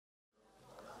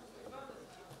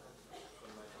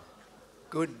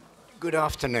Good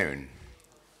afternoon.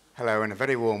 Hello and a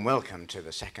very warm welcome to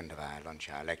the second of our lunch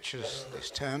hour lectures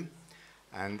this term.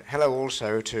 And hello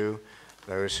also to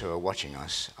those who are watching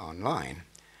us online,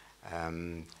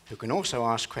 who can also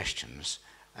ask questions,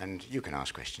 and you can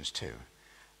ask questions too.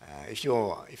 If you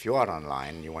are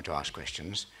online and you want to ask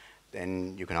questions,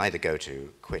 then you can either go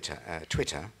to Twitter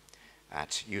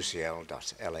at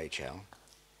ucl.lhl,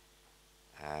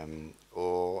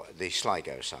 or the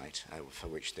Sligo site, for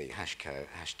which the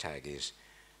hashtag is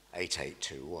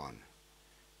 8821.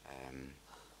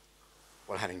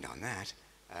 Well, having done that,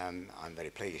 I'm very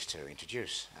pleased to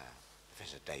introduce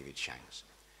Professor David Shanks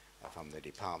from the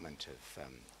Department of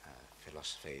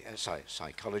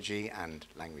Psychology and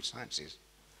Language Sciences,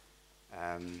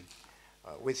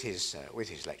 with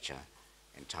his lecture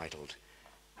entitled,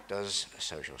 "Does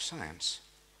Social Science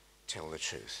Tell the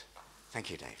Truth?" Thank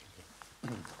you, David.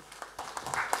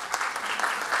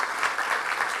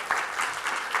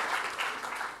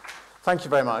 Thank you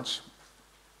very much.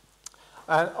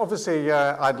 Obviously,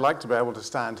 I'd like to be able to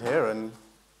stand here and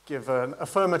give an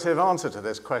affirmative answer to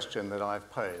this question that I've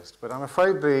posed, but I'm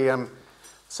afraid the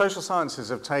social sciences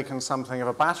have taken something of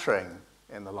a battering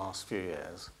in the last few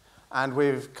years, and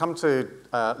we've come to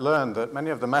learn that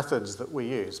many of the methods that we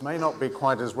use may not be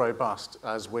quite as robust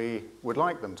as we would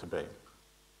like them to be.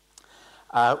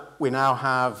 We now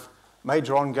have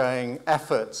major ongoing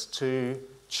efforts to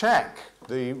check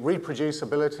the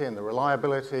reproducibility and the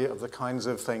reliability of the kinds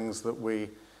of things that we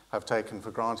have taken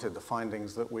for granted, the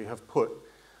findings that we have put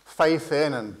faith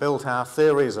in and built our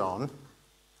theories on.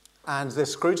 And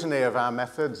this scrutiny of our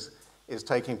methods is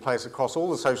taking place across all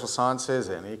the social sciences,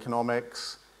 in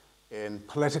economics, in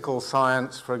political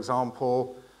science, for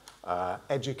example,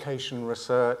 education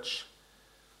research,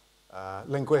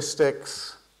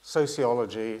 linguistics,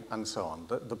 sociology, and so on.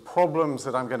 The problems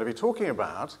that I'm going to be talking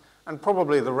about, and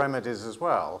probably the remedies as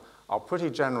well, are pretty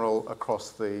general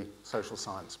across the social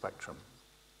science spectrum.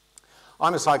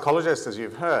 I'm a psychologist, as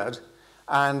you've heard,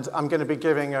 and I'm going to be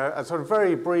giving a sort of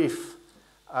very brief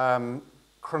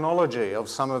chronology of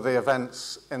some of the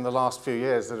events in the last few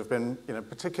years that have been,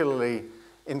 particularly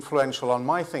influential on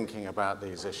my thinking about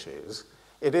these issues.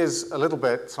 It is a little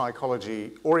bit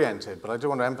psychology-oriented, but I do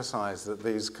want to emphasize that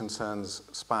these concerns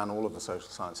span all of the social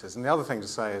sciences. And the other thing to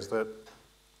say is that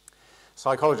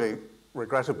psychology,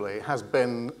 regrettably, has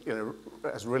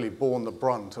really borne the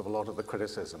brunt of a lot of the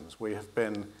criticisms. We have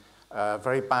been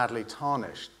very badly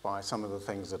tarnished by some of the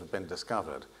things that have been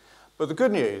discovered. But the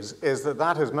good news is that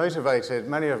that has motivated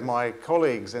many of my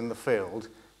colleagues in the field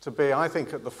to be, I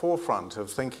think, at the forefront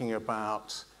of thinking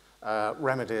about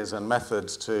remedies and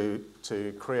methods to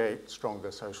create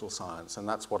stronger social science, and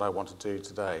that's what I want to do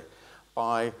today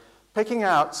by picking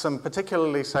out some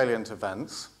particularly salient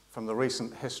events from the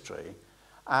recent history,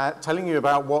 telling you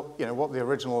about what the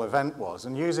original event was,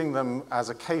 and using them as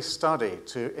a case study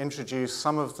to introduce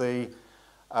some of the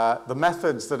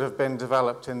methods that have been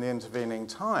developed in the intervening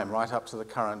time, right up to the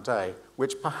current day,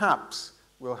 which perhaps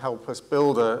will help us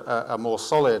build a more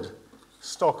solid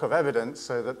stock of evidence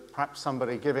so that perhaps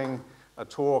somebody giving a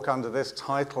talk under this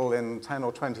title in 10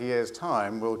 or 20 years'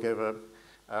 time will give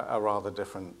a rather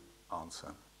different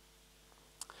answer.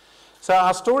 So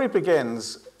our story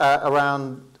begins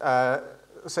around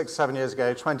 6 or 7 years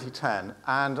ago, 2010,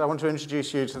 and I want to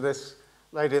introduce you to this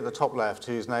lady at the top left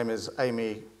whose name is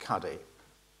Amy Cuddy.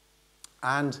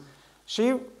 And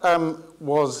she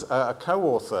was a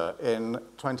co-author in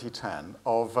 2010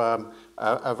 of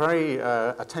a very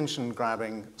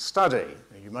attention-grabbing study.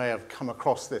 You may have come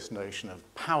across this notion of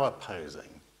power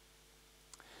posing.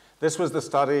 This was the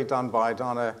study done by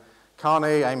Dana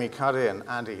Carney, Amy Cuddy, and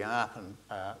Andy Yap, and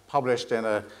published in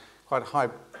a quite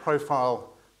high-profile,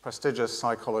 prestigious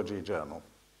psychology journal.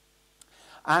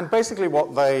 And basically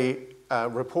what they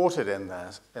reported in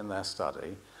their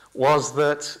study was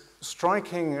that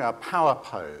striking a power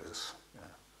pose,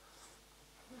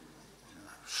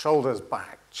 shoulders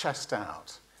back, chest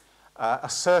out,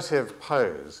 assertive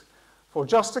pose, for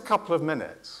just a couple of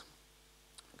minutes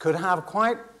could have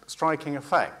quite striking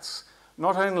effects,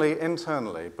 not only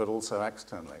internally but also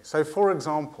externally. So, for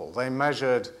example, they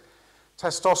measured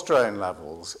testosterone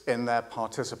levels in their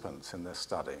participants in this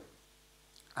study.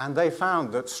 And they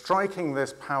found that striking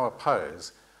this power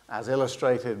pose, as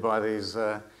illustrated by these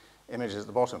images at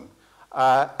the bottom,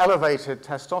 elevated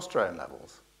testosterone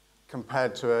levels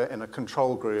compared to in a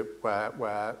control group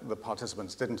where the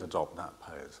participants didn't adopt that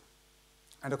pose.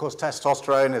 And of course,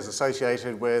 testosterone is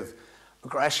associated with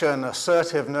aggression,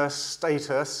 assertiveness,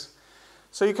 status.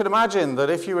 So you could imagine that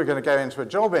if you were going to go into a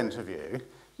job interview,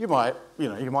 you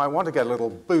might want to get a little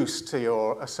boost to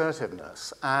your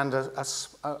assertiveness, and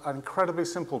an incredibly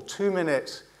simple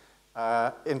 2-minute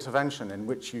intervention in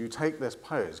which you take this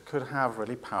pose could have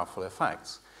really powerful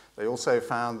effects. They also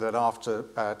found that after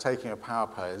taking a power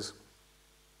pose,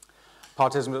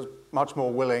 participants were much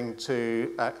more willing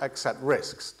to accept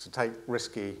risks, to take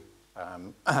risky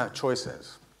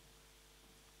choices.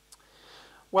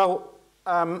 Well,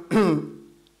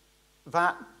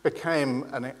 that became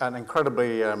an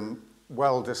incredibly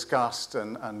well-discussed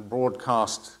and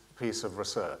broadcast piece of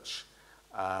research,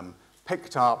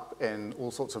 picked up in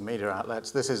all sorts of media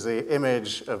outlets. This is the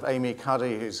image of Amy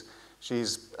Cuddy,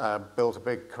 she's built a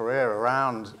big career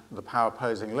around the power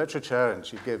posing literature, and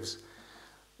she gives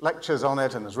lectures on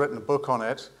it and has written a book on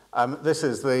it. This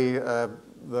is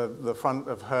the front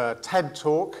of her TED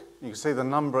Talk. You can see the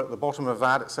number at the bottom of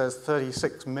that. It says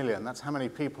 36 million. That's how many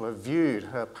people have viewed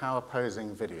her power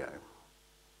posing video.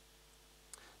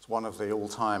 It's one of the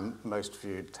all-time most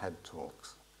viewed TED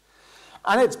Talks.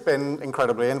 And it's been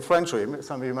incredibly influential.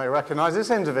 Some of you may recognize this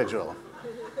individual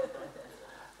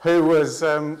who was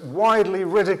widely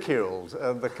ridiculed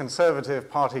at the Conservative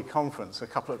Party conference a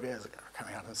couple of years ago,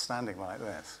 coming out and standing like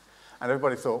this. And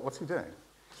everybody thought, what's he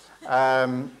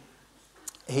doing?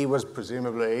 He was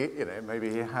presumably, maybe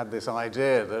he had this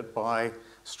idea that by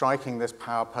striking this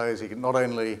power pose, he could not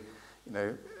only,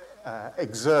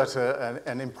 exert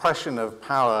an impression of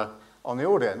power on the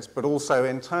audience, but also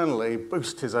internally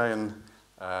boost his own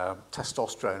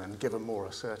testosterone and give a more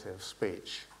assertive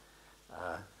speech.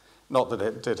 Not that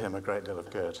it did him a great deal of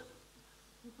good.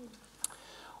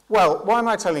 Well, why am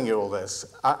I telling you all this?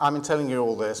 I'm telling you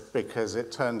all this because it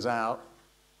turns out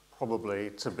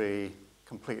probably to be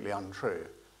completely untrue,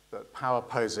 that power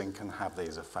posing can have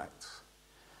these effects.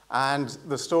 And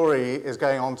the story is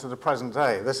going on to the present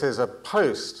day. This is a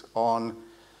post on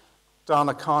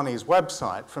Dana Carney's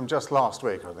website from just last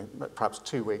week, I think perhaps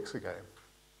 2 weeks ago,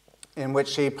 in which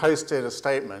she posted a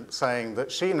statement saying that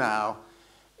she now,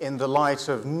 in the light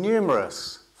of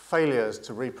numerous failures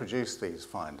to reproduce these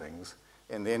findings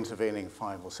in the intervening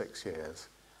 5 or 6 years,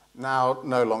 now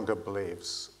no longer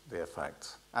believes the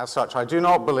effects. As such, I do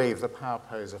not believe the power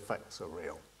pose effects are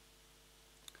real.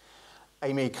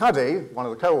 Amy Cuddy, one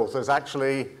of the co-authors,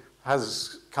 actually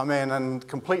has come in and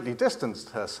completely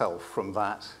distanced herself from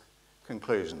that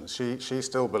conclusion. She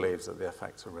still believes that the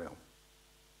effects are real.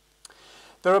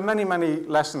 There are many, many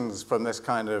lessons from this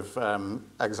kind of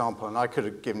example, and I could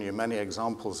have given you many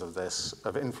examples of this,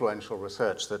 of influential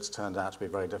research that's turned out to be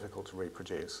very difficult to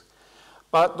reproduce.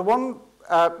 But the one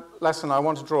lesson I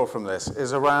want to draw from this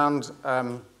is around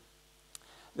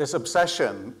this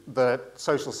obsession that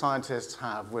social scientists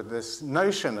have with this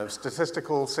notion of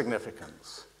statistical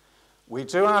significance. We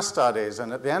do our studies,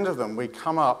 and at the end of them, we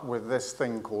come up with this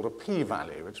thing called a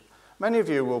p-value, which many of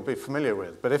you will be familiar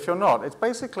with. But if you're not, it's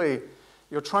basically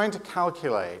you're trying to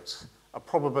calculate a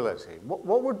probability.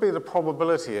 What would be the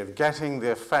probability of getting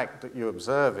the effect that you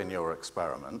observe in your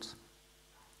experiment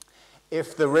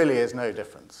if there really is no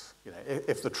difference?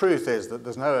 If the truth is that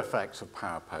there's no effect of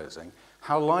power posing,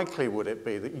 how likely would it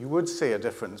be that you would see a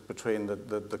difference between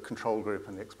the control group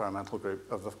and the experimental group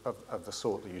of the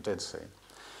sort that you did see?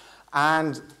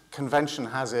 And convention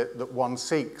has it that one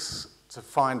seeks to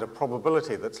find a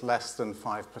probability that's less than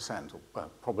 5%, or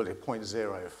probably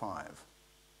 0.05.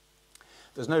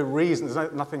 There's no reason,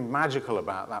 there's nothing magical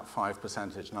about that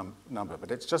 5% number,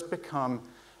 but it's just become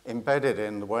embedded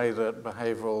in the way that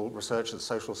behavioral researchers,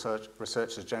 social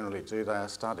researchers generally do their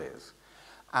studies.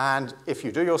 And if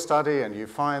you do your study and you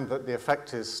find that the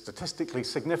effect is statistically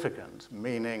significant,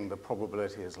 meaning the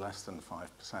probability is less than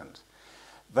 5%,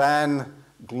 then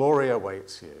glory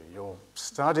awaits you. Your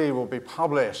study will be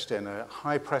published in a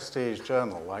high-prestige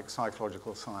journal like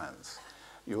Psychological Science.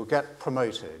 You'll get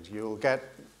promoted. You'll get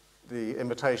the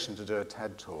invitation to do a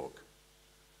TED Talk.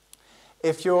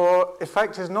 If your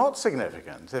effect is not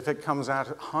significant, if it comes out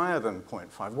at higher than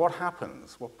 0.5, what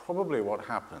happens? Well, probably what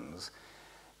happens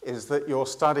is that your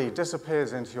study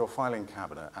disappears into your filing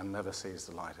cabinet and never sees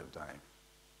the light of day.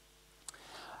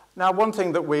 Now, one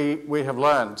thing that we have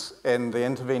learned in the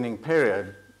intervening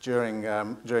period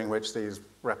during which these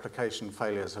replication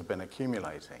failures have been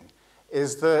accumulating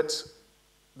is that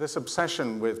this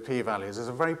obsession with p-values is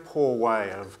a very poor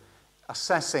way of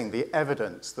assessing the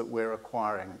evidence that we're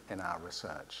acquiring in our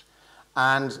research.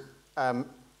 And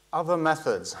other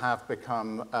methods have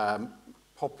become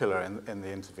popular in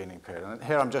the intervening period. And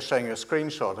here I'm just showing you a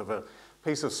screenshot of a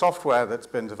piece of software that's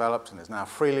been developed and is now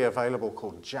freely available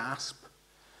called JASP.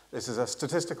 This is a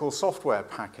statistical software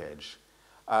package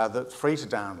that's free to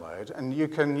download, and you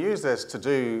can use this to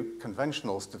do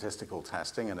conventional statistical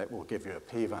testing, and it will give you a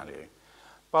p-value.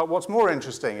 But what's more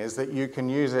interesting is that you can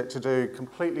use it to do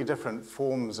completely different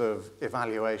forms of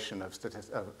evaluation of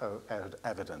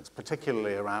evidence,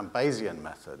 particularly around Bayesian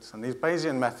methods. And these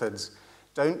Bayesian methods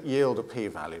don't yield a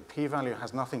p-value. P-value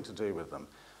has nothing to do with them.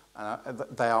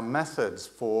 They are methods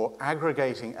for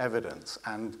aggregating evidence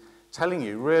and telling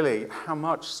you really how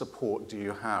much support do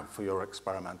you have for your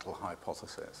experimental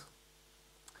hypothesis.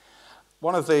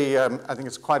 One of the, I think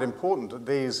it's quite important that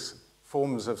these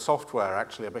forms of software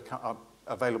actually are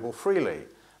available freely,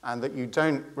 and that you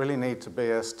don't really need to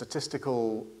be a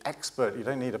statistical expert, you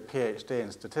don't need a PhD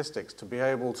in statistics to be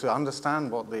able to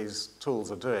understand what these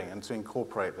tools are doing and to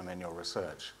incorporate them in your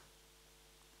research.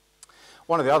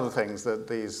 One of the other things that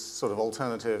these sort of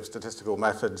alternative statistical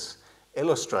methods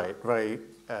illustrate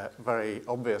very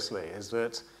obviously is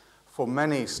that for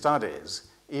many studies,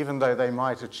 even though they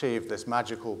might achieve this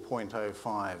magical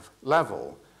 0.05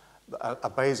 level, a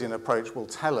Bayesian approach will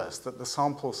tell us that the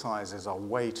sample sizes are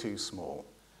way too small.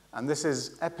 And this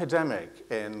is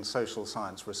epidemic in social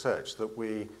science research, that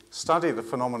we study the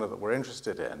phenomena that we're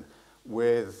interested in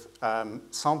with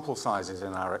sample sizes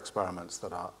in our experiments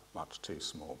that are much too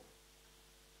small.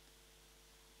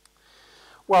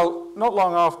 Well, not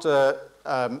long after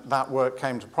that work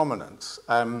came to prominence,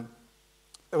 there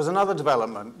was another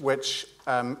development which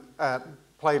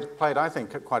played, I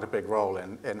think, quite a big role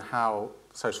in how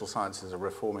social sciences are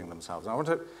reforming themselves. And I want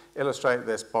to illustrate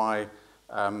this by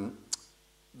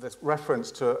this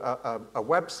reference to a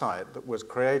website that was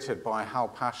created by Hal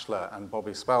Pashler and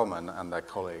Bobby Spellman and their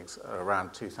colleagues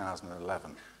around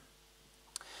 2011.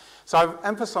 So I've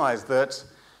emphasized that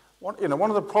one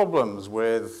of the problems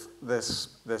with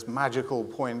this magical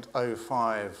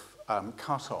 0.05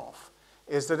 cutoff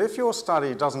is that if your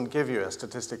study doesn't give you a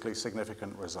statistically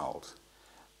significant result,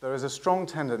 there is a strong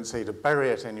tendency to bury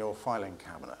it in your filing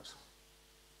cabinet.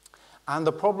 And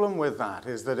the problem with that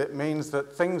is that it means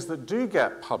that things that do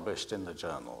get published in the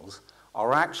journals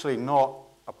are actually not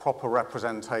a proper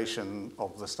representation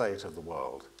of the state of the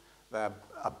world. They're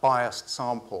a biased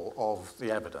sample of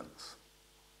the evidence.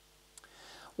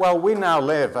 Well, we now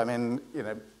live,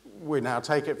 we now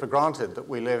take it for granted that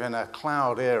we live in a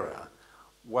cloud era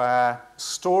where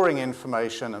storing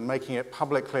information and making it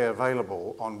publicly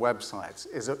available on websites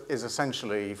is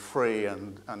essentially free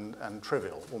and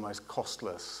trivial, almost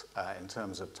costless in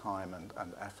terms of time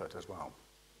and effort as well.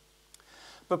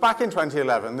 But back in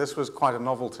 2011, this was quite a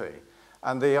novelty.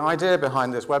 And the idea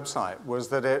behind this website was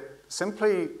that it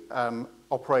simply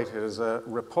operated as a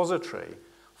repository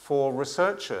for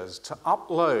researchers to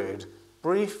upload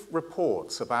brief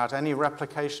reports about any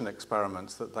replication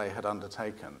experiments that they had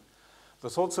undertaken. The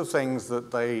sorts of things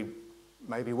that they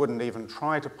maybe wouldn't even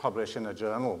try to publish in a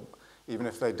journal. Even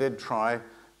if they did try,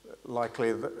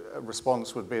 likely the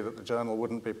response would be that the journal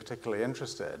wouldn't be particularly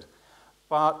interested.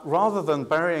 But rather than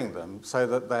burying them so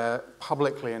that they're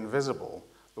publicly invisible,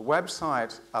 the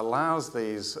website allows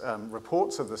these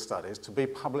reports of the studies to be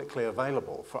publicly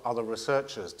available for other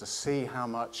researchers to see how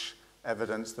much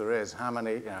evidence there is,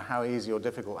 how easy or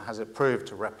difficult has it proved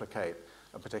to replicate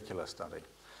a particular study.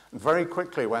 And very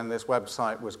quickly, when this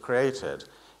website was created,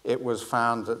 it was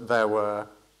found that there were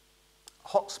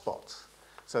hotspots.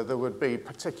 So there would be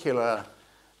particular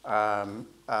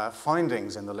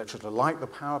findings in the literature, like the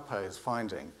power pose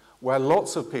finding, where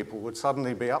lots of people would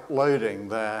suddenly be uploading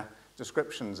their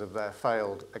descriptions of their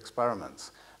failed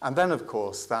experiments. And then, of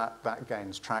course, that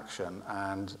gains traction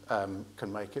and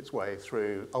can make its way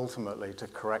through, ultimately, to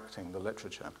correcting the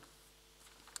literature.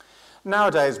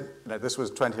 Nowadays, this was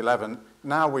 2011,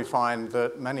 now we find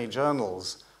that many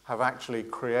journals have actually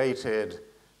created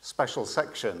special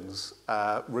sections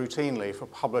routinely for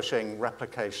publishing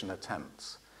replication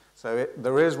attempts. So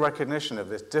there is recognition of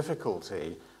this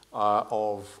difficulty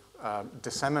of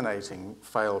disseminating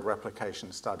failed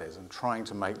replication studies and trying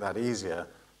to make that easier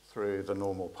through the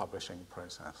normal publishing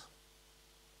process.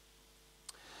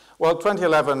 Well,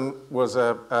 2011 was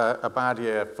a bad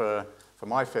year for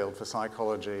my field, for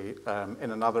psychology, in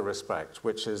another respect,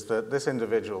 which is that this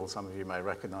individual, some of you may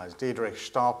recognize, Diederik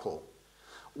Stapel,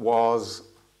 was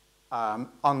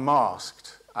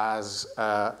unmasked as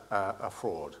a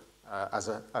fraud, as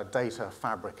a data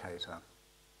fabricator.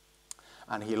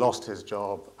 And he lost his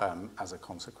job as a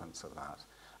consequence of that,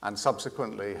 and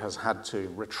subsequently has had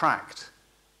to retract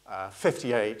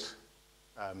 58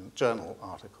 journal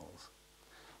articles.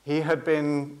 He had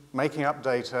been making up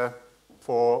data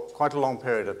for quite a long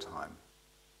period of time.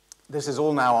 This is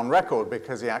all now on record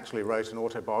because he actually wrote an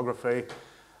autobiography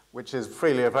which is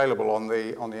freely available on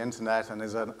the internet and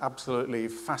is an absolutely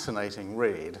fascinating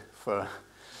read for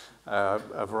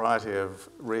a variety of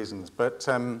reasons. But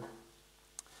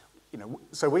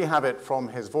so we have it from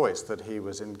his voice that he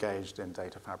was engaged in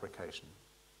data fabrication.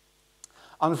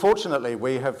 Unfortunately,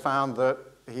 we have found that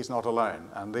he's not alone,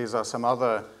 and these are some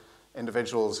other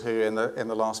individuals who in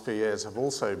the last few years have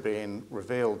also been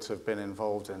revealed to have been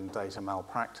involved in data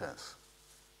malpractice.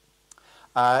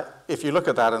 If you look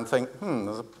at that and think,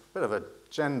 there's a bit of a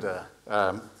gender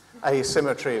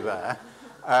asymmetry there,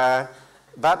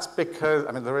 that's because,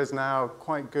 there is now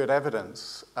quite good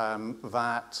evidence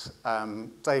that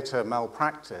data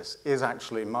malpractice is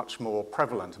actually much more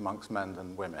prevalent amongst men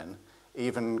than women,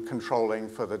 even controlling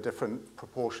for the different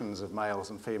proportions of males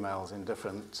and females in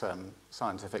different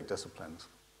scientific disciplines.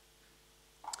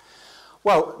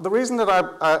 Well, the reason that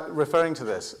I'm referring to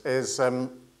this is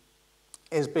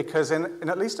because in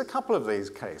at least a couple of these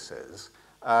cases,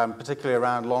 particularly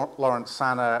around Lawrence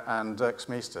Sanner and Dirk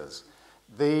Smeesters,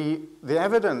 the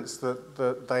evidence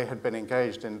that they had been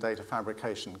engaged in data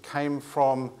fabrication came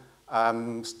from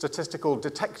statistical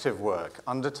detective work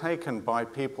undertaken by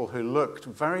people who looked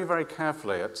very, very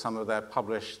carefully at some of their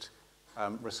published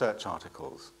research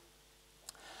articles,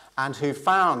 and who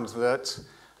found that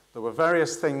there were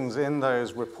various things in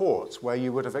those reports where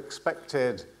you would have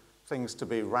expected things to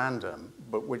be random,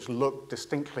 but which looked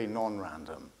distinctly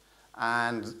non-random,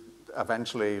 and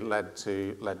eventually led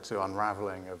to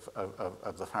unraveling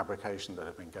of the fabrication that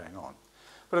had been going on.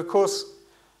 But of course,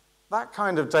 that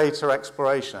kind of data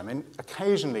exploration,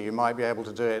 occasionally you might be able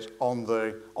to do it on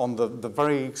the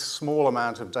very small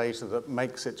amount of data that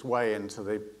makes its way into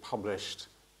the published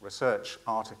research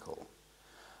article.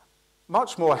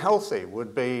 Much more healthy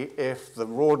would be if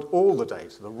all the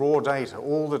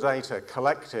data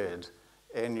collected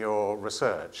in your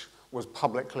research was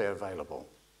publicly available.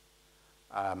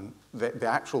 The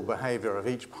actual behavior of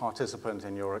each participant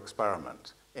in your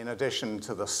experiment, in addition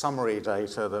to the summary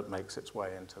data that makes its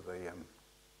way into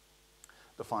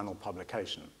the final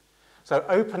publication. So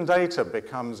open data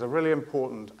becomes a really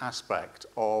important aspect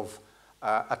of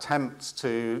attempts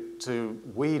to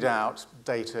weed out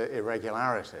data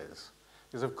irregularities.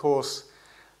 Because of course,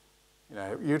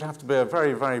 you'd have to be a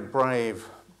very, very brave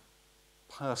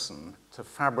person to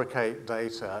fabricate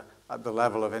data at the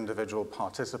level of individual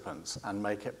participants and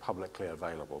make it publicly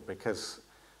available, because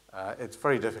it's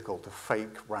very difficult to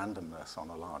fake randomness on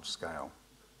a large scale.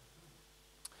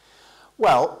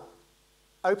 Well,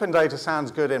 open data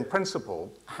sounds good in principle.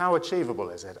 How achievable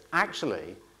is it?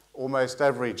 Actually, almost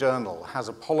every journal has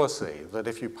a policy that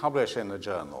if you publish in a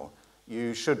journal,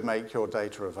 you should make your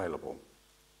data available.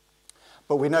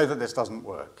 But we know that this doesn't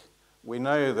work. We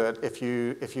know that if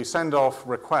you send off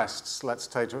requests, let's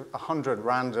take 100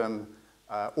 random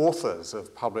authors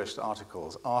of published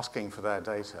articles asking for their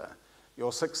data,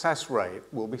 your success rate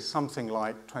will be something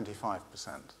like 25%.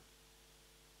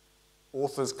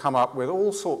 Authors come up with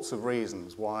all sorts of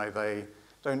reasons why they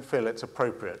don't feel it's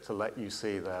appropriate to let you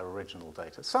see their original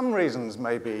data. Some reasons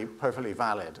may be perfectly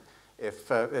valid if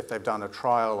they've done a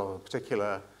trial of a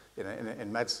particular,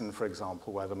 in medicine, for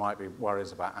example, where there might be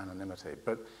worries about anonymity.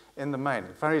 But in the main,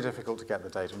 it's very difficult to get the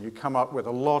data, and you come up with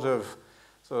a lot of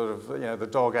sort of, the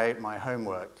dog ate my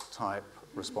homework type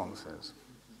responses.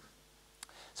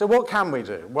 So what can we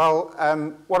do? Well,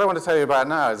 what I want to tell you about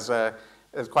now is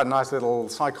quite a nice little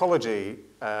psychology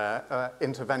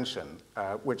intervention,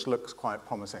 which looks quite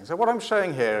promising. So what I'm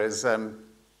showing here is an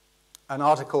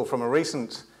article from a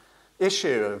recent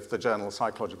issue of the journal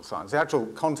Psychological Science. The actual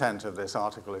content of this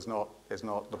article is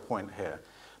not the point here.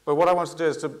 But what I want to do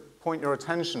is to point your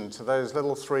attention to those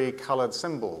little 3 colored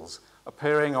symbols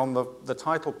appearing on the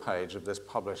title page of this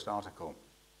published article.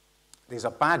 These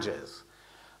are badges.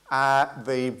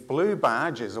 The blue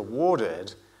badge is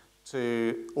awarded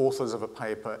to authors of a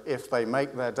paper if they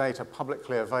make their data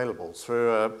publicly available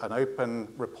through an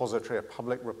open repository, a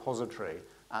public repository,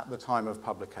 at the time of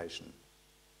publication.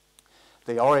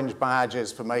 The orange badge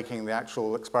is for making the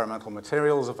actual experimental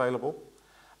materials available,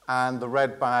 and the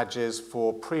red badge is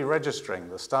for pre-registering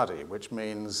the study, which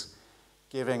means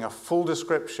giving a full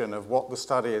description of what the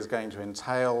study is going to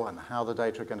entail and how the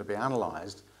data are going to be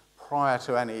analyzed prior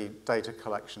to any data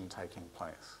collection taking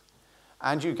place.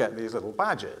 And you get these little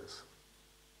badges.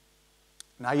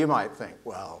 Now you might think,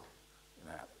 well,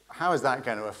 how is that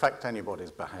going to affect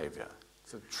anybody's behavior?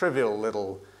 It's a trivial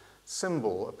little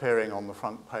symbol appearing on the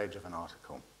front page of an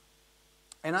article.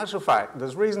 In actual fact,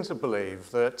 there's reason to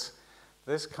believe that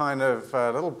this kind of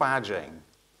little badging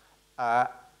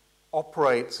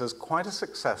operates as quite a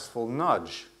successful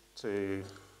nudge to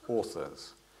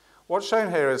authors. What's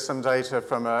shown here is some data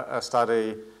from a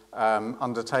study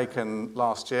undertaken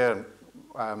last year.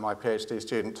 My PhD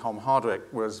student, Tom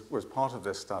Hardwick, was part of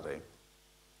this study,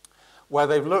 where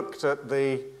they've looked at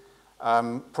the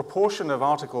proportion of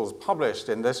articles published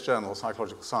in this journal,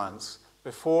 Psychological Science,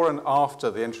 before and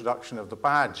after the introduction of the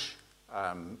badge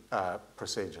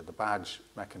procedure, the badge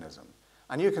mechanism.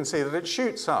 And you can see that it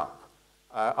shoots up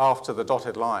after the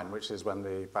dotted line, which is when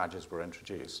the badges were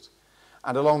introduced.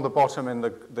 And along the bottom in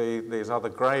these other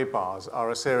grey bars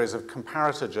are a series of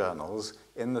comparator journals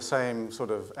in the same sort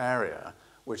of area,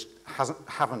 which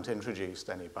haven't introduced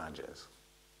any badges.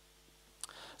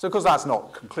 So of course that's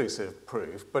not conclusive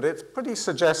proof, but it's pretty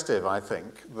suggestive, I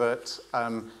think, that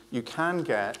you can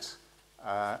get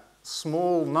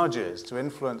small nudges to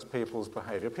influence people's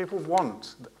behavior. People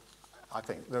want, I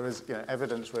think there is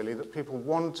evidence really that people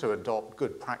want to adopt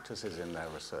good practices in their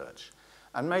research.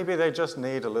 And maybe they just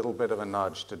need a little bit of a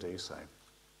nudge to do so.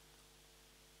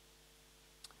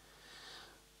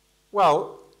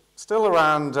 Well, still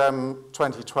around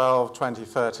 2012,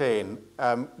 2013,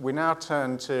 we now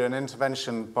turn to an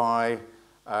intervention by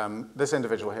this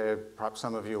individual here, perhaps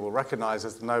some of you will recognize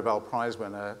as the Nobel Prize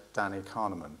winner, Danny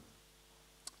Kahneman.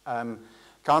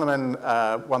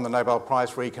 Kahneman won the Nobel Prize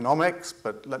for economics,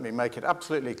 but let me make it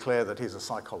absolutely clear that he's a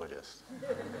psychologist.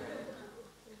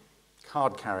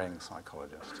 Card-carrying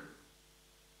psychologist.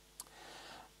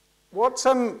 What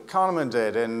Kahneman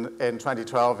did in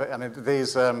 2012, I mean,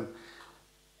 these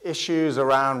issues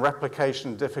around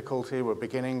replication difficulty were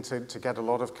beginning to get a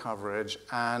lot of coverage,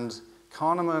 and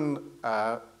Kahneman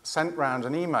sent round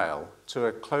an email to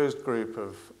a closed group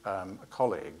of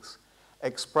colleagues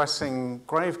expressing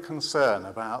grave concern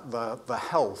about the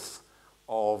health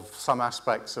of some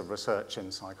aspects of research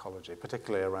in psychology,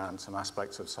 particularly around some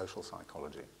aspects of social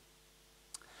psychology.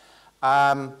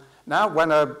 Now,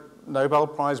 when a Nobel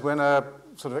Prize winner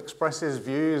sort of expresses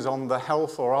views on the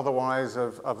health or otherwise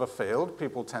of a field,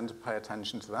 people tend to pay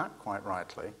attention to that, quite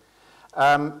rightly.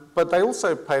 But they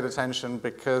also paid attention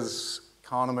because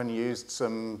Kahneman used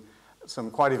some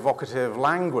quite evocative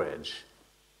language.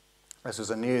 This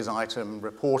was a news item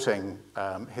reporting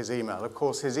his email. Of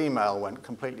course, his email went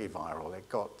completely viral. It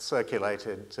got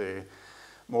circulated to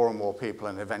more and more people,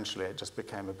 and eventually it just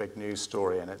became a big news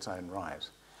story in its own right.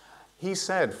 He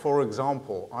said, for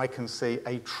example, I can see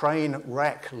a train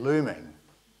wreck looming.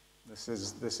 This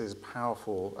is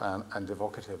powerful and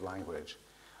evocative language,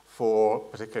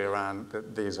 particularly around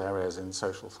these areas in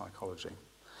social psychology.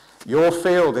 Your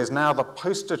field is now the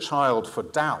poster child for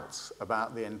doubts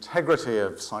about the integrity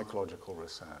of psychological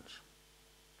research.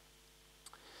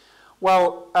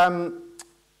 Well,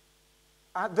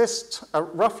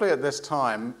 roughly at this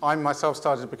time, I myself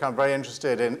started to become very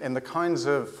interested in the kinds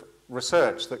of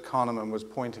research that Kahneman was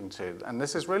pointing to. And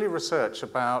this is really research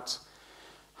about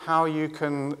how you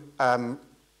can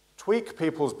tweak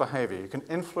people's behavior. You can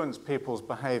influence people's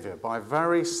behavior by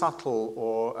very subtle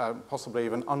or possibly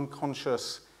even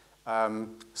unconscious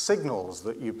signals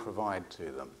that you provide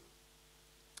to them.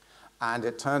 And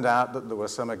it turned out that there were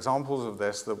some examples of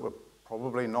this that were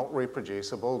probably not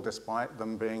reproducible, despite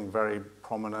them being very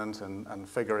prominent and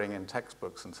figuring in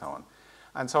textbooks and so on.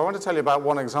 And so I want to tell you about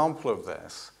one example of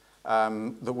this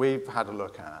that we've had a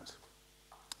look at,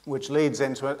 which leads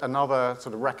into another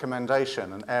sort of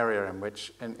recommendation, an area in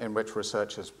which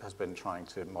research has been trying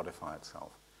to modify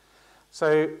itself.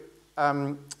 So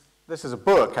this is a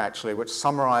book, actually, which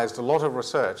summarized a lot of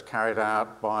research carried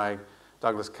out by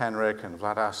Douglas Kenrick and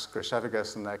Vladas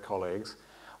Grishevigas and their colleagues,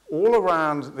 all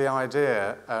around the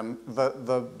idea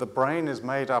that the brain is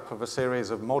made up of a series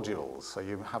of modules. So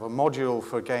you have a module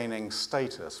for gaining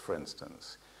status, for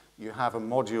instance. You have a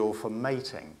module for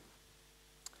mating.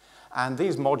 And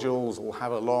these modules will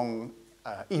have a long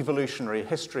evolutionary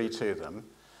history to them.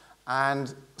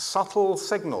 And subtle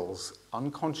signals,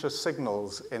 unconscious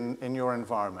signals in your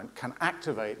environment can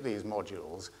activate these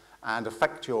modules and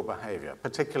affect your behavior,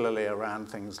 particularly around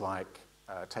things like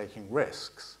taking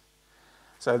risks.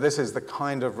 So this is the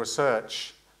kind of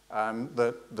research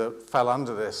that fell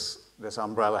under this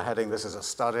umbrella heading. This is a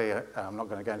study, I'm not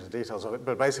going to go into details of it,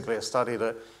 but basically a study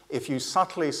that if you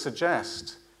subtly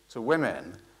suggest to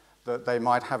women that they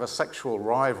might have a sexual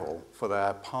rival for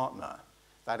their partner,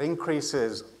 that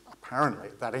increases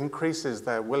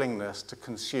their willingness to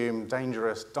consume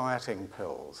dangerous dieting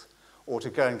pills or to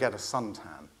go and get a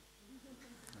suntan.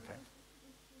 Okay.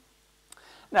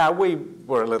 Now, we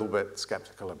were a little bit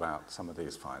skeptical about some of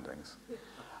these findings.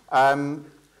 And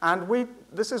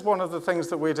this is one of the things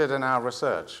that we did in our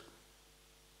research.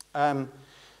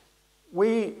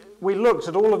 We looked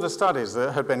at all of the studies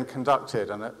that had been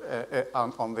conducted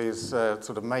on these sort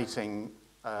of mating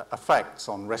effects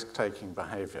on risk-taking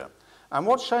behavior. And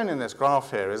what's shown in this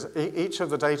graph here is each of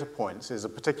the data points is a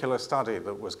particular study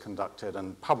that was conducted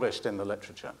and published in the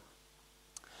literature.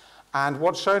 And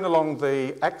what's shown along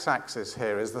the x-axis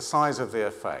here is the size of the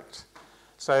effect.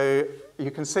 So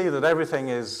you can see that everything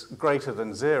is greater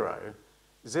than 0.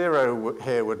 0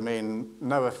 here would mean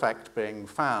no effect being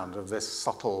found of this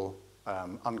subtle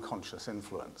unconscious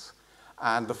influence.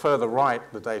 And the further right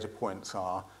the data points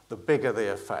are, the bigger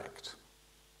the effect.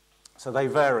 So they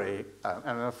vary, and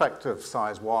an effect of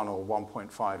size 1 or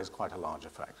 1.5 is quite a large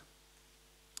effect.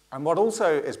 And what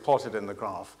also is plotted in the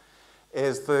graph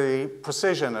is the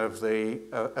precision of the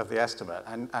estimate,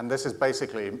 and this is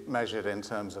basically measured in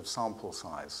terms of sample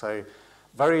size. So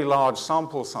very large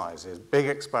sample sizes, big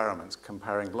experiments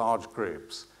comparing large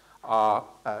groups, are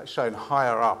shown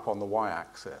higher up on the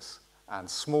y-axis, and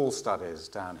small studies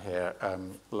down here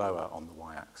lower on the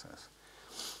y-axis.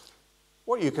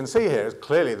 What you can see here is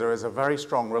clearly there is a very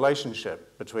strong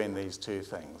relationship between these two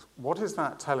things. What is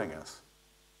that telling us?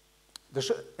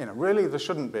 Really, there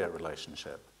shouldn't be a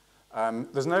relationship.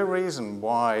 There's no reason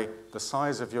why the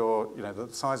size of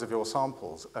your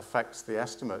samples affects the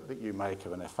estimate that you make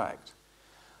of an effect.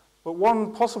 But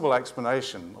one possible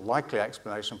explanation, a likely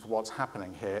explanation for what's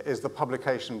happening here is the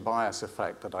publication bias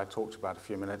effect that I talked about a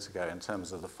few minutes ago in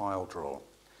terms of the file draw.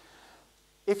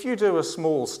 If you do a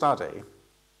small study,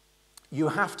 you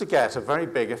have to get a very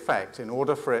big effect in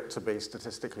order for it to be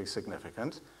statistically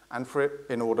significant and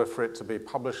in order for it to be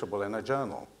publishable in a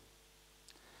journal.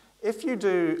 If you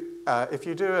do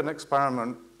an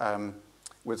experiment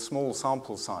with small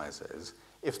sample sizes,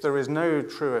 if there is no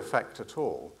true effect at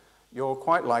all, you're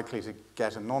quite likely to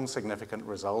get a non-significant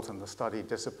result and the study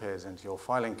disappears into your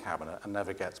filing cabinet and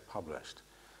never gets published.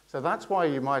 So that's why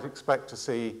you might expect to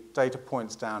see data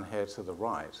points down here to the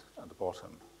right at the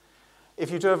bottom.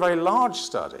 If you do a very large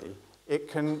study, it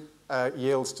can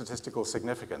yield statistical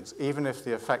significance, even if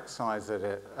the effect size that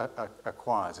it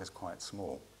acquires is quite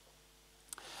small.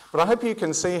 But I hope you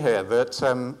can see here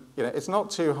that it's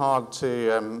not too hard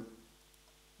to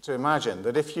imagine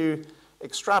that if you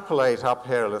extrapolate up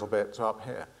here a little bit to up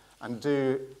here and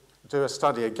do a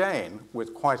study again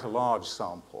with quite a large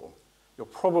sample, you're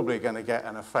probably going to get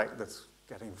an effect that's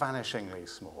getting vanishingly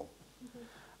small.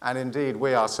 And indeed,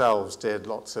 we ourselves did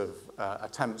lots of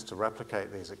attempts to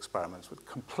replicate these experiments with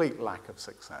complete lack of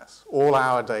success. All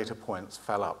our data points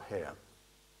fell up here.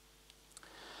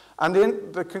 And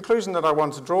the conclusion that I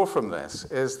want to draw from this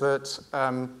is that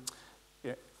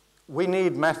we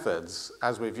need methods,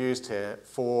 as we've used here,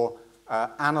 for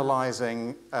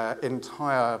analyzing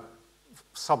entire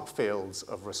subfields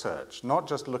of research, not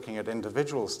just looking at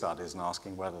individual studies and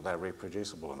asking whether they're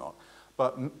reproducible or not,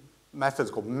 but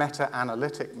methods called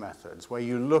meta-analytic methods, where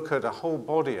you look at a whole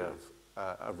body of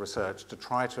research to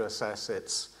try to assess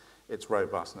its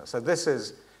robustness. So this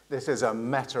is a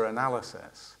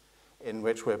meta-analysis in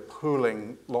which we're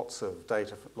pooling lots of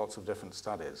data, lots of different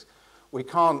studies. We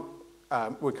can't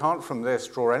from this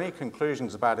draw any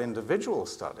conclusions about individual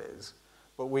studies,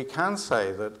 but we can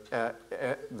say that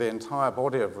the entire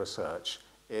body of research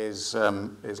is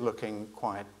looking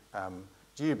quite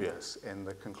dubious in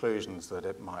the conclusions that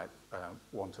it might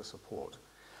want to support.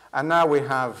 And now we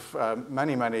have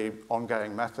many, many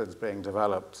ongoing methods being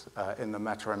developed in the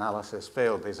meta-analysis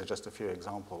field. These are just a few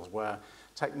examples where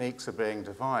techniques are being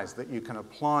devised that you can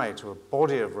apply to a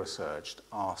body of research to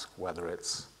ask whether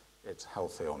it's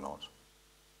healthy or not.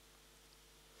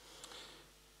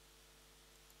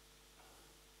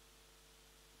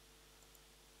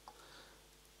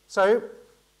 So,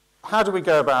 how do we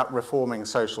go about reforming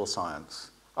social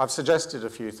science? I've suggested a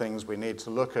few things. We need to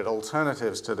look at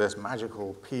alternatives to this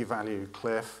magical p-value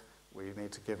cliff. We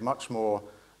need to give much more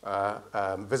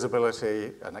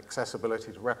visibility and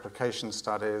accessibility to replication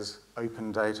studies,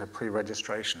 open data,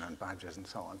 pre-registration and badges and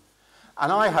so on.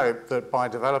 And I hope that by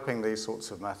developing these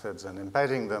sorts of methods and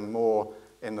embedding them more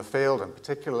in the field, and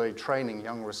particularly training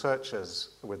young researchers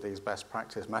with these best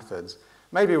practice methods,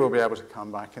 maybe we'll be able to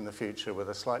come back in the future with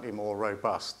a slightly more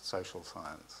robust social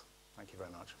science. Thank you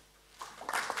very much.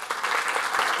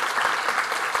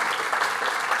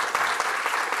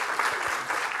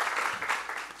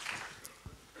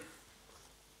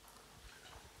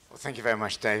 Well, thank you very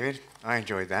much, David. I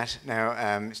enjoyed that. Now,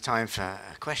 it's time for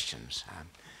questions.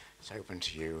 It's open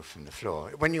to you from the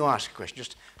floor. When you ask a question,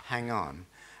 just hang on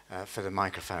for the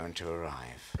microphone to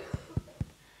arrive.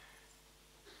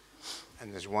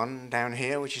 And there's one down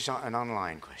here, which is an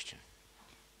online question.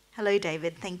 Hello,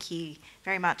 David. Thank you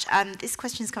very much. This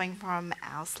question is coming from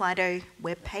our Slido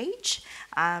webpage,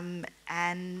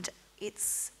 and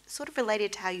it's sort of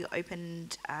related to how you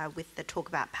opened with the talk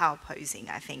about power posing,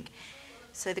 I think.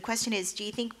 So the question is, do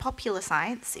you think popular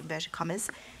science, inverted commas,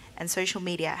 and social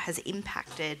media has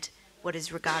impacted what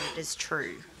is regarded as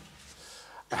true?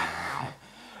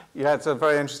 Yeah, it's a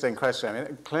very interesting question. I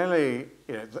mean, clearly,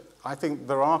 I think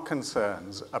there are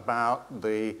concerns about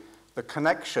the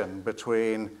connection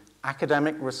between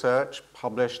academic research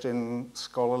published in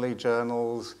scholarly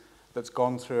journals that's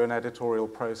gone through an editorial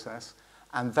process,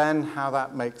 and then how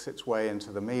that makes its way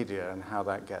into the media and how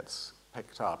that gets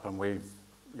picked up. And we've,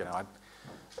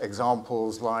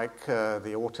 examples like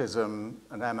the autism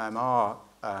and MMR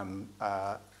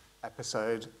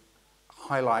episode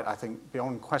highlight, I think,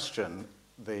 beyond question,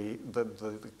 the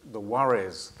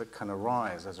worries that can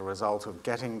arise as a result of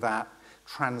getting that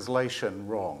translation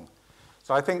wrong.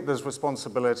 So I think there's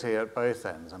responsibility at both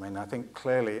ends. I mean, I think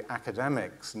clearly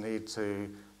academics need to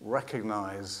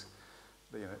recognize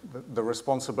the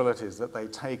responsibilities that they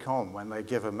take on when they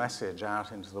give a message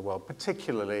out into the world,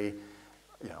 particularly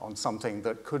on something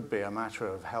that could be a matter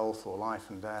of health or life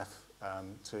and death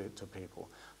to people.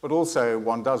 But also,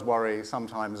 one does worry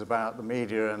sometimes about the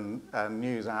media and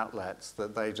news outlets,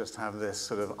 that they just have this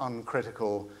sort of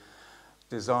uncritical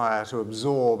desire to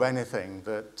absorb anything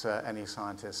that any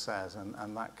scientist says,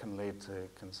 and that can lead to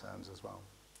concerns as well.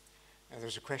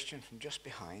 There's a question from just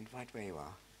behind, right where you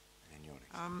are, and you're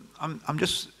next. I'm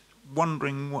just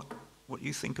wondering what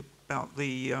you think about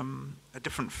the a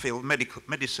different field,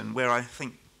 medicine, where I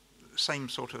think the same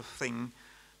sort of thing.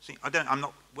 I'm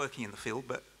not working in the field,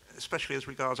 but especially as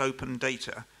regards open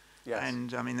data. Yes.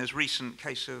 And I mean, there's a recent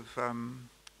case of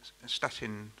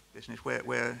statin business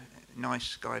where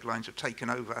NICE guidelines have taken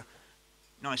over.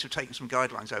 NICE have taken some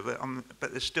guidelines over,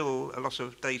 but there's still a lot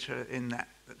of data in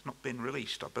that's not been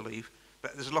released, I believe.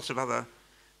 But there's a lot of other.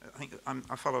 I think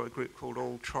I follow a group called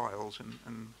All Trials,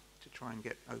 and to try and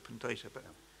get open data. But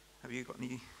have you got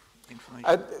any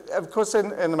information? Of course, in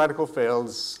the medical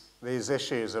fields, these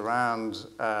issues around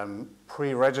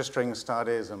pre-registering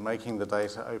studies and making the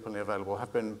data openly available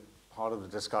have been part of the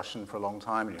discussion for a long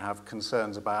time. You have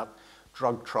concerns about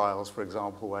drug trials, for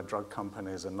example, where drug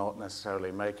companies are not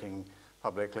necessarily making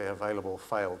publicly available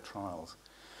failed trials.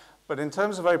 But in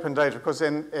terms of open data, of course,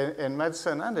 in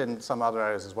medicine and in some other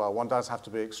areas as well, one does have to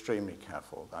be extremely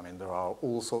careful. I mean, there are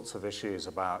all sorts of issues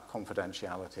about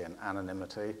confidentiality and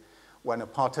anonymity. When a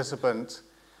participant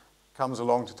comes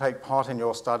along to take part in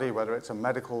your study, whether it's a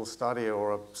medical study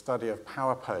or a study of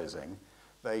power posing,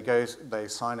 they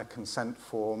sign a consent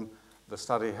form. The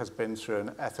study has been through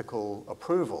an ethical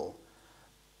approval.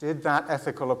 Did that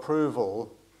ethical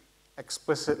approval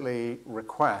explicitly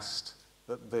request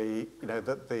that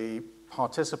the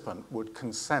participant would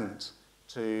consent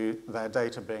to their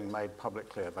data being made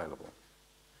publicly available?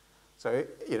 So,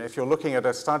 if you're looking at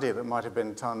a study that might have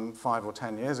been done 5 or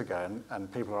 10 years ago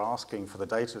and people are asking for the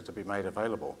data to be made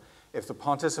available, if the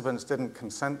participants didn't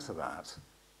consent to that,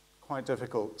 quite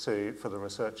difficult for the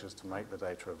researchers to make the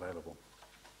data available.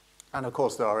 And of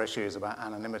course, there are issues about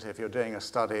anonymity. If you're doing a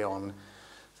study on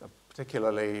a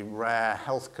particularly rare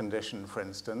health condition, for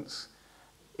instance,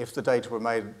 if the data were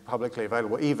made publicly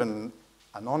available, even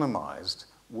anonymized,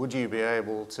 would you be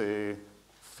able to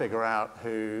figure out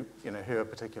who a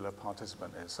particular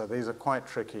participant is? So these are quite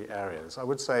tricky areas. I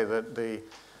would say that the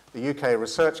UK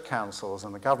Research Councils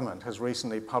and the government has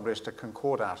recently published a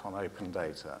concordat on open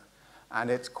data, and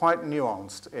it's quite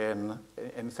nuanced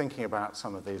in thinking about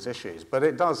some of these issues. But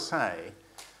it does say,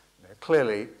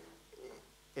 clearly,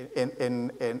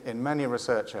 in many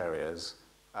research areas,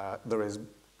 there is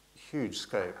huge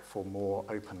scope for more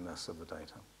openness of the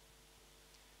data.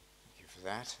 Thank you for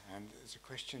that. And there's a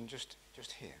question just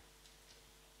here.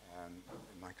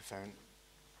 The microphone.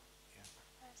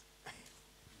 Yeah.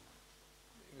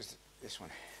 It was this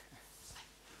one.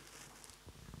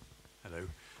 Hello.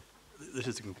 This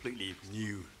is a completely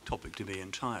new topic to me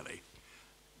entirely.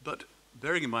 But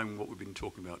bearing in mind what we've been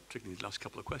talking about, particularly these last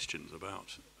couple of questions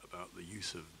about the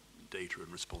use of data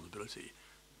and responsibility,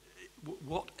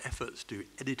 what efforts do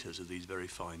editors of these very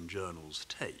fine journals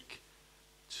take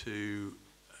to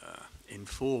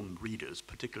inform readers,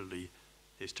 particularly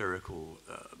historical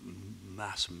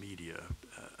mass media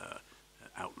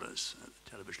outlets,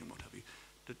 television and what have you,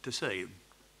 to say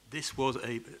this was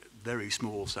a very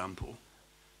small sample,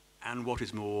 and what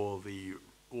is more, the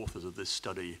authors of this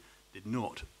study did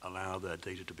not allow their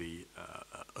data to be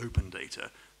open data,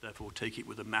 therefore take it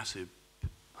with a massive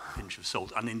pinch of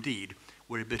salt, and indeed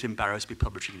we're a bit embarrassed to be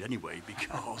publishing it anyway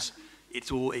because it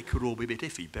could all be a bit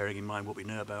iffy, bearing in mind what we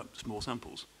know about small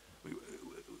samples.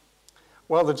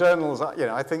 Well, the journals,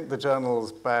 I think the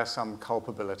journals bear some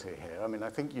culpability here. I mean, I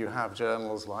think you have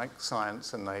journals like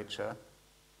Science and Nature.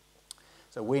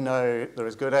 So we know there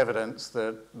is good evidence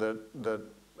that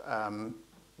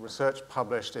research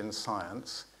published in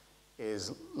Science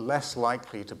is less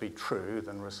likely to be true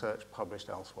than research published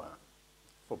elsewhere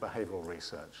for behavioral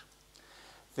research.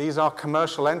 These are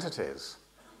commercial entities.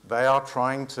 They are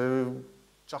trying to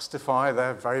justify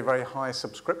their very, very high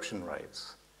subscription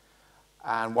rates.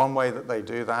 And one way that they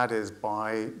do that is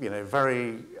by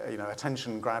very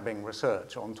attention-grabbing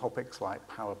research on topics like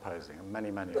power posing and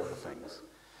many, many other things.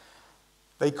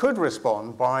 They could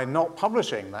respond by not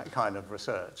publishing that kind of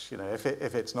research, if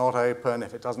it's not open,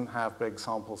 if it doesn't have big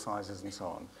sample sizes and so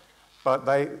on. But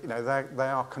they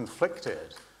are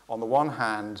conflicted, on the one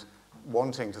hand,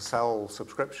 wanting to sell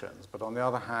subscriptions, but on the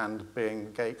other hand,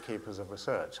 being gatekeepers of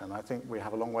research. And I think we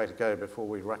have a long way to go before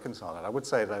we reconcile that. I would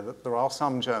say, though, that there are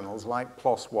some journals, like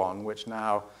PLOS One, which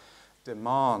now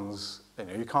demands,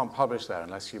 you can't publish there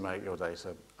unless you make your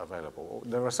data available.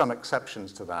 There are some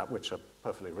exceptions to that, which are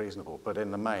perfectly reasonable, but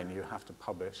in the main, you have to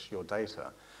publish your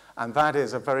data. And that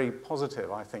is a very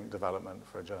positive, I think, development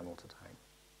for a journal to take.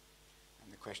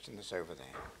 And the question that's over there.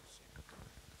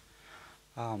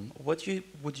 What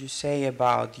would you say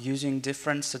about using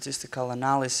different statistical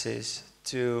analysis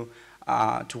to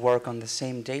work on the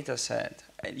same data set?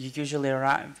 You usually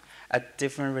arrive at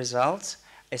different results,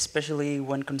 especially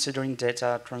when considering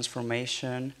data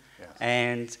transformation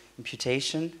and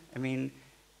imputation. I mean,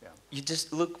 you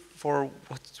just look for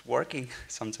what's working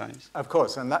sometimes. Of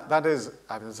course, and that is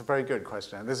a very good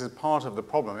question. And this is part of the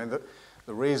problem. I mean,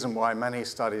 the reason why many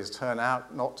studies turn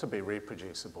out not to be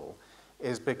reproducible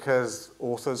is because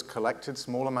authors collected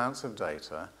small amounts of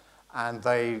data and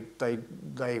they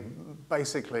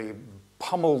basically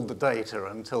pummeled the data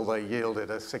until they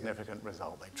yielded a significant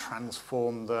result. They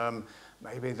transformed them.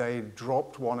 Maybe they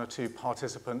dropped one or two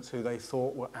participants who they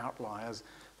thought were outliers.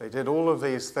 They did all of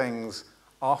these things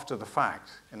after the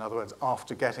fact, in other words,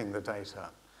 after getting the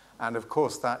data. And of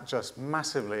course, that just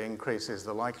massively increases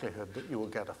the likelihood that you will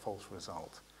get a false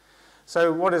result.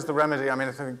 So what is the remedy? I mean,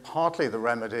 I think partly the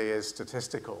remedy is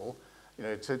statistical,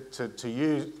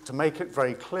 to make it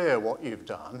very clear what you've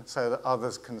done so that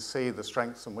others can see the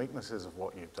strengths and weaknesses of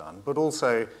what you've done. But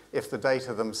also, if the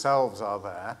data themselves are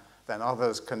there, then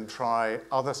others can try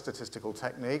other statistical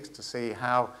techniques to see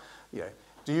how,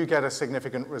 do you get a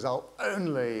significant result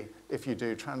only if you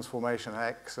do transformation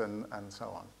X and so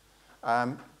on.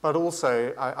 But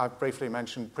also, I briefly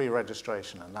mentioned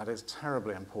pre-registration, and that is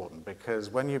terribly important because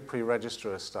when you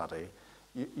pre-register a study,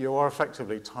 you are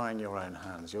effectively tying your own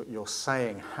hands. You're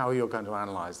saying how you're going to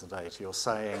analyze the data. You're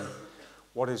saying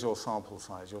what is your sample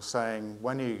size. You're saying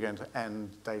when are you going to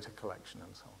end data collection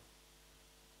and so on.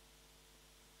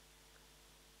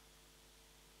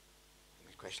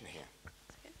 Question here.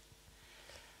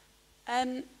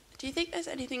 Do you think there's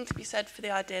anything to be said for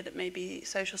the idea that maybe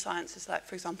social sciences, like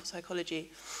for example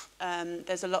psychology,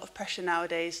 there's a lot of pressure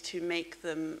nowadays to make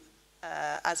them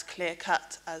as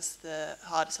clear-cut as the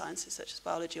harder sciences such as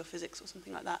biology or physics or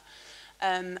something like that,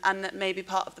 and that maybe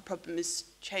part of the problem is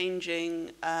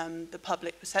changing the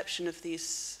public perception of these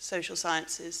social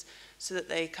sciences so that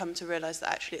they come to realize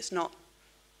that actually it's not,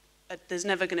 there's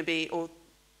never going to be, or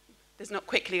there's not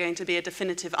quickly going to be a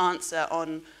definitive answer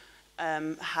on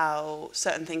how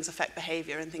certain things affect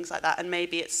behavior and things like that. And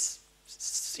maybe it's,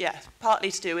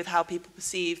 partly to do with how people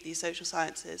perceive these social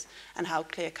sciences and how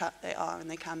clear-cut they are and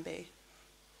they can be.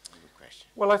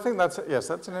 Well, I think that's an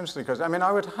interesting question. I mean,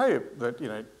 I would hope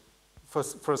that,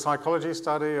 for a psychology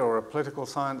study or a political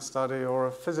science study or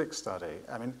a physics study,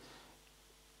 I mean,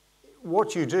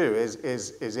 what you do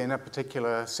is in a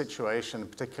particular situation, a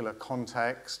particular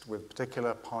context with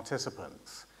particular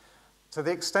participants. To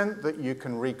the extent that you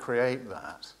can recreate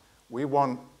that, we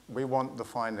want the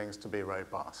findings to be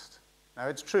robust. Now,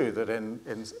 it's true that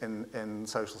in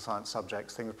social science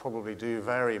subjects, things probably do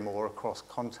vary more across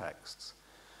contexts.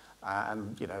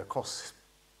 And, across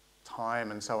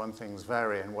time and so on, things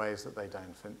vary in ways that they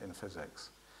don't in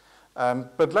physics.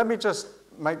 But let me just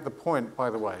make the point, by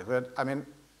the way, that, I mean,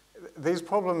 these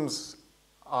problems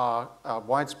are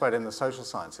widespread in the social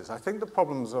sciences. I think the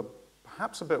problems are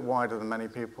perhaps a bit wider than many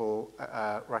people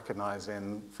recognize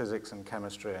in physics and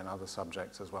chemistry and other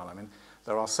subjects as well. I mean,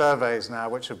 there are surveys now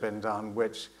which have been done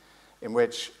in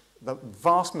which the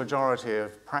vast majority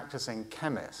of practicing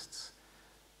chemists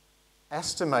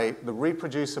estimate the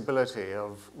reproducibility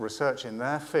of research in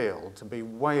their field to be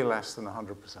way less than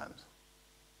 100%,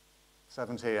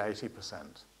 70, 80%.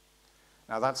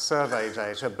 Now, that's survey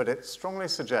data, but it strongly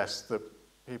suggests that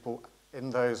people in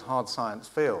those hard science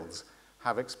fields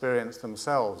have experienced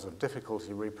themselves of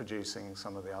difficulty reproducing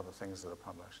some of the other things that are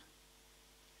published.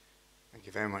 Thank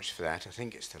you very much for that. I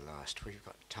think it's the last we've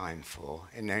got time for.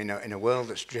 In a world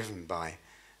that's driven by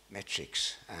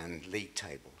metrics and league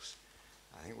tables,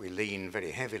 I think we lean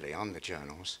very heavily on the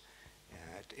journals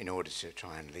in order to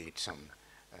try and lead some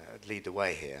lead the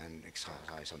way here and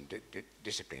exercise some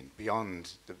discipline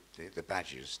beyond the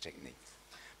badges technique.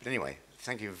 But anyway,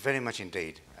 thank you very much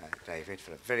indeed, David,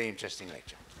 for a very interesting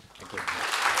lecture. Thank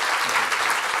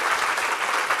you.